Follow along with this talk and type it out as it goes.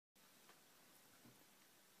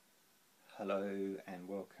Hello and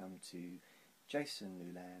welcome to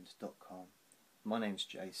jasonnewland.com. My name's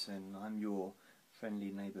Jason. I'm your friendly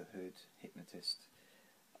neighbourhood hypnotist.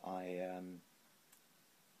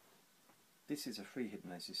 This is a free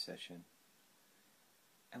hypnosis session,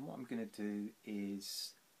 and what I'm going to do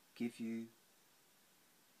is give you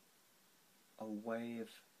a way of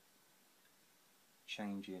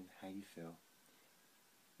changing how you feel,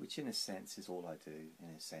 which in a sense is all I do.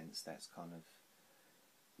 In a sense, that's kind of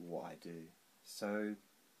what I do. So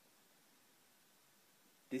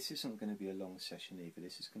this isn't going to be a long session either.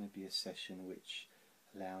 This is going to be a session which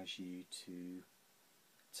allows you to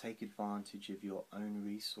take advantage of your own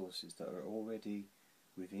resources that are already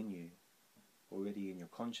within you, already in your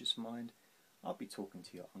conscious mind. I'll be talking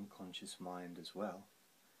to your unconscious mind as well,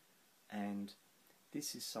 and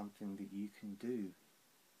this is something that you can do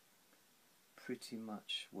pretty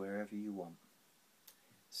much wherever you want.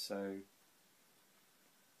 So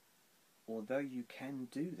although you can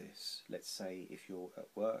do this, let's say if you're at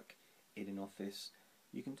work, in an office,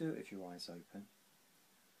 you can do it with your eyes open.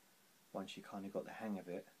 Once you kind of got the hang of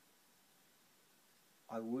it,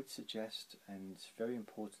 I would suggest, and it's very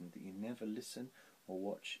important, that you never listen or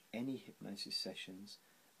watch any hypnosis sessions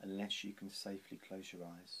unless you can safely close your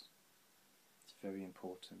eyes. It's very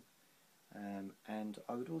important. And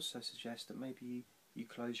I would also suggest that maybe you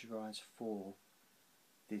close your eyes for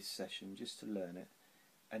this session just to learn it,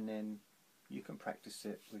 and then you can practice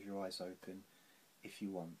it with your eyes open if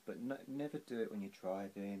you want, but never do it when you're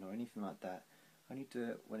driving or anything like that. Only do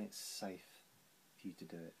it when it's safe for you to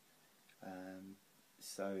do it.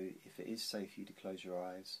 So if it is safe for you to close your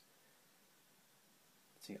eyes,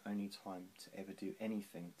 it's the only time to ever do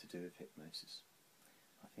anything to do with hypnosis.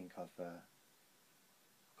 I think I've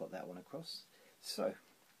got that one across. So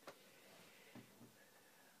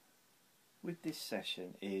with this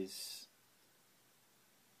session is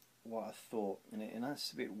what I thought, and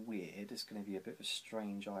that's a bit weird, it's going to be a bit of a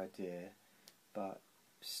strange idea, but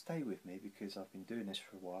stay with me because I've been doing this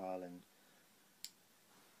for a while, and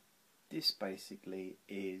this basically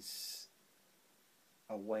is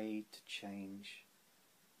a way to change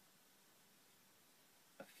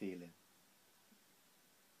a feeling,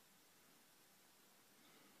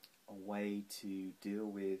 a way to deal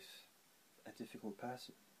with a difficult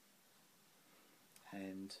person.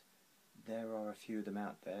 And there are a few of them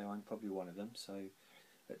out there. I'm probably one of them, so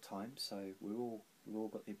at times, so we've all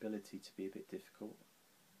got the ability to be a bit difficult,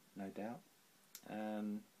 no doubt.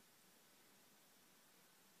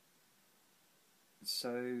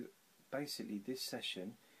 So basically this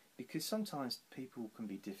session, because sometimes people can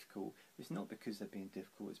be difficult, it's not because they're being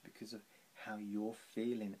difficult, it's because of how you're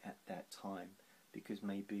feeling at that time, because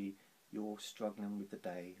maybe you're struggling with the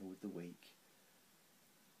day or with the week.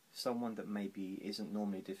 Someone that maybe isn't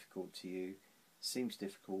normally difficult to you seems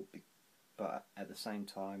difficult, but at the same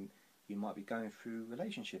time you might be going through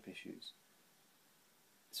relationship issues.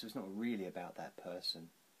 So it's not really about that person,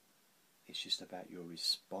 it's just about your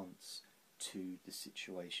response to the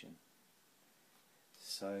situation.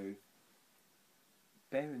 So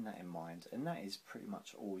bearing that in mind, and that is pretty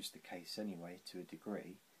much always the case anyway to a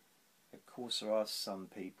degree. Of course there are some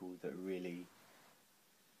people that really,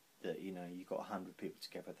 that, you know, you've got 100 people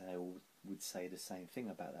together, they all would say the same thing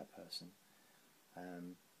about that person.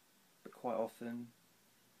 But quite often,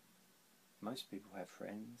 most people have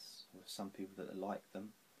friends, or some people that like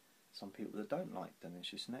them, some people that don't like them. It's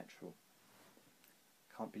just natural.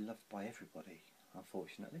 Can't be loved by everybody,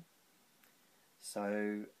 unfortunately.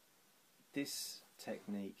 So this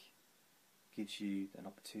technique gives you an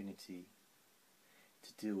opportunity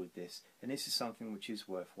to deal with this, and this is something which is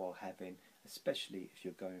worthwhile having, especially if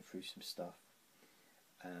you're going through some stuff,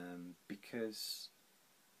 because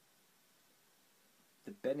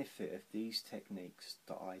the benefit of these techniques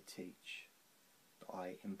that I teach, that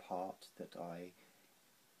I impart, that I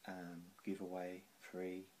give away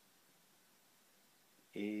free,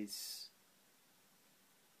 is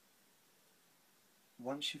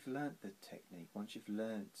once you've learnt the technique, once you've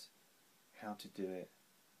learnt how to do it,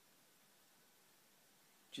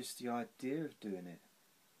 just the idea of doing it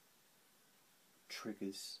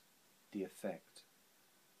triggers the effect.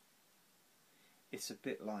 It's a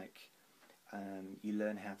bit like you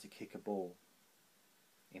learn how to kick a ball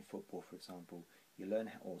in football, for example. You learn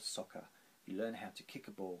how, or soccer, you learn how to kick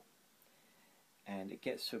a ball, and it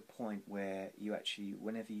gets to a point where you actually,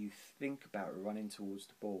 whenever you think about running towards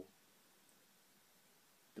the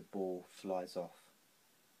ball flies off.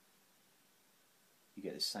 You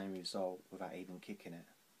get the same result without even kicking it.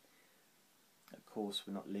 Of course,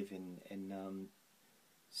 we're not living in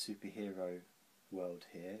superhero world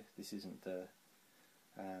here. This isn't the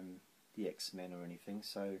X-Men or anything,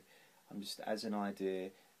 so I'm just as an idea,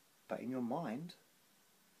 but in your mind,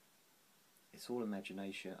 it's all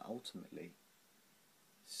imagination ultimately.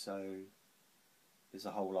 So there's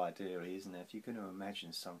a whole idea, isn't there? If you're going to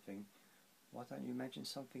imagine something, why don't you imagine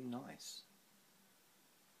something nice?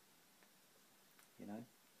 You know,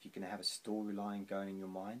 if you're going to have a storyline going in your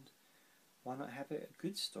mind, why not have it a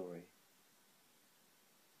good story?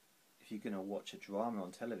 If you're going to watch a drama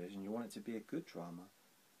on television, you want it to be a good drama.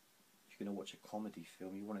 If you're going to watch a comedy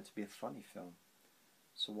film, you want it to be a funny film.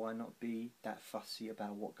 So why not be that fussy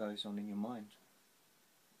about what goes on in your mind?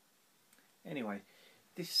 Anyway,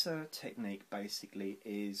 this technique basically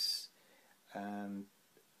is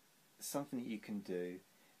something that you can do,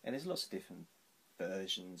 and there's lots of different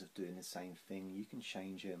versions of doing the same thing. You can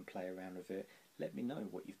change it and play around with it. Let me know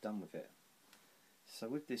what you've done with it. So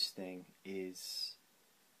with this thing is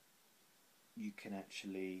you can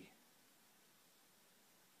actually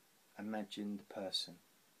imagine the person.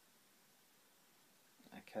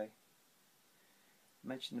 Okay?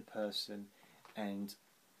 Imagine the person and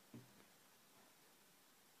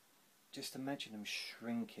just imagine them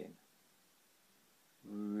shrinking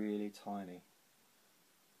really tiny.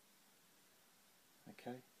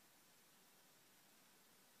 Okay?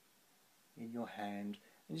 In your hand,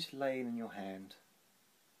 and just laying in your hand.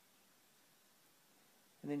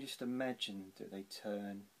 And then just imagine that they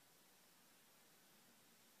turn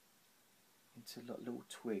into little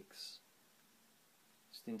twigs.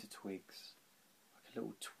 Just into twigs. Like a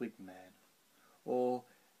little twig man. Or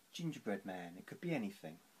gingerbread man. It could be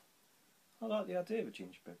anything. I like the idea of a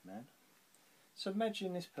gingerbread man. So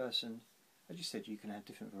imagine this person, as you said, you can have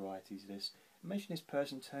different varieties of this. Imagine this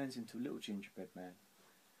person turns into a little gingerbread man.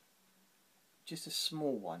 Just a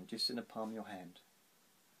small one, just in the palm of your hand.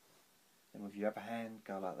 Then with your other hand,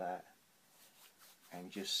 go like that. And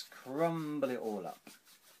just crumble it all up.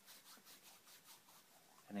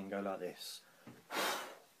 And then go like this.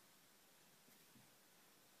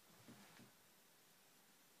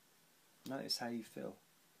 Notice how you feel.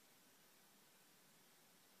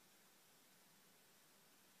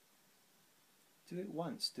 Do it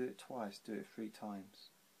once, do it twice, do it 3 times.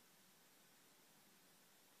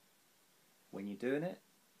 When you're doing it,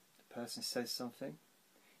 the person says something,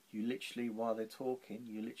 you literally, while they're talking,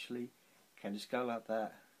 you literally can just go like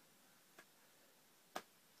that.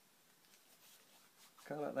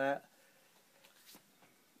 Go like that.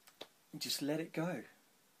 And just let it go.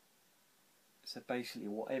 So basically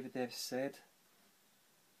whatever they've said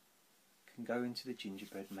can go into the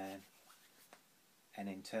gingerbread man and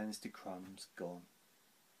then turns to crumbs, gone.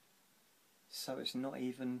 So it's not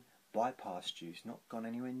even bypassed you, it's not gone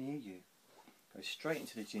anywhere near you. Goes straight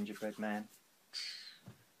into the gingerbread man,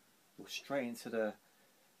 or straight into the,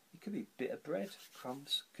 it could be a bit of bread,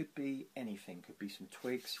 crumbs, could be anything, could be some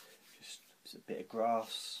twigs, just a bit of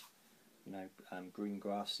grass, you know, green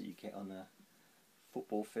grass that you get on a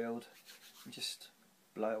football field, and just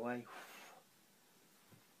blow it away.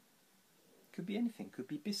 Could be anything, could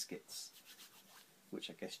be biscuits, which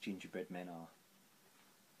I guess gingerbread men are.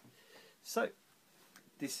 So,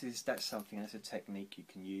 that's something, that's a technique you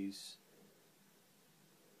can use.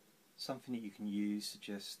 Something that you can use to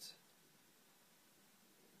just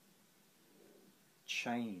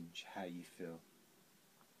change how you feel.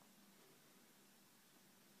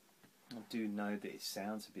 I do know that it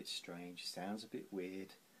sounds a bit strange, sounds a bit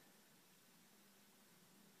weird.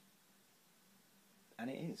 And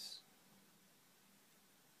it is.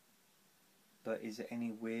 But is it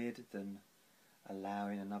any weirder than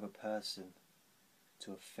allowing another person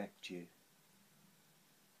to affect you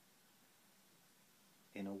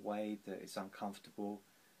in a way that is uncomfortable,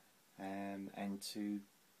 and to,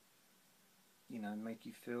 you know, make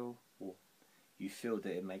you feel, or you feel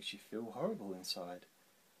that it makes you feel horrible inside?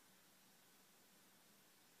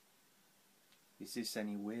 Is this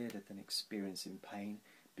any weirder than experiencing pain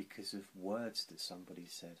because of words that somebody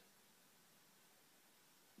said?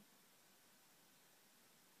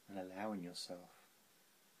 And allowing yourself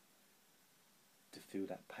to feel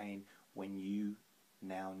that pain when you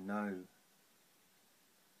now know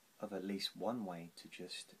of at least one way to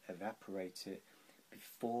just evaporate it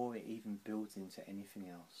before it even builds into anything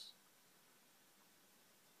else.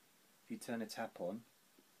 If you turn a tap on,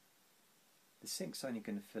 the sink's only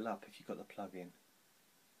going to fill up if you've got the plug in.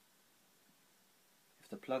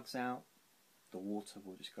 If the plug's out, the water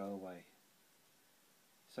will just go away.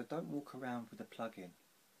 So don't walk around with the plug in.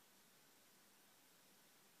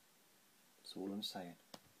 That's all I'm saying.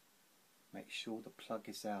 Make sure the plug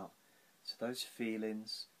is out so those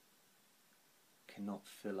feelings cannot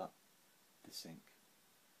fill up the sink.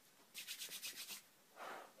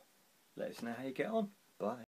 Let us know how you get on. Bye.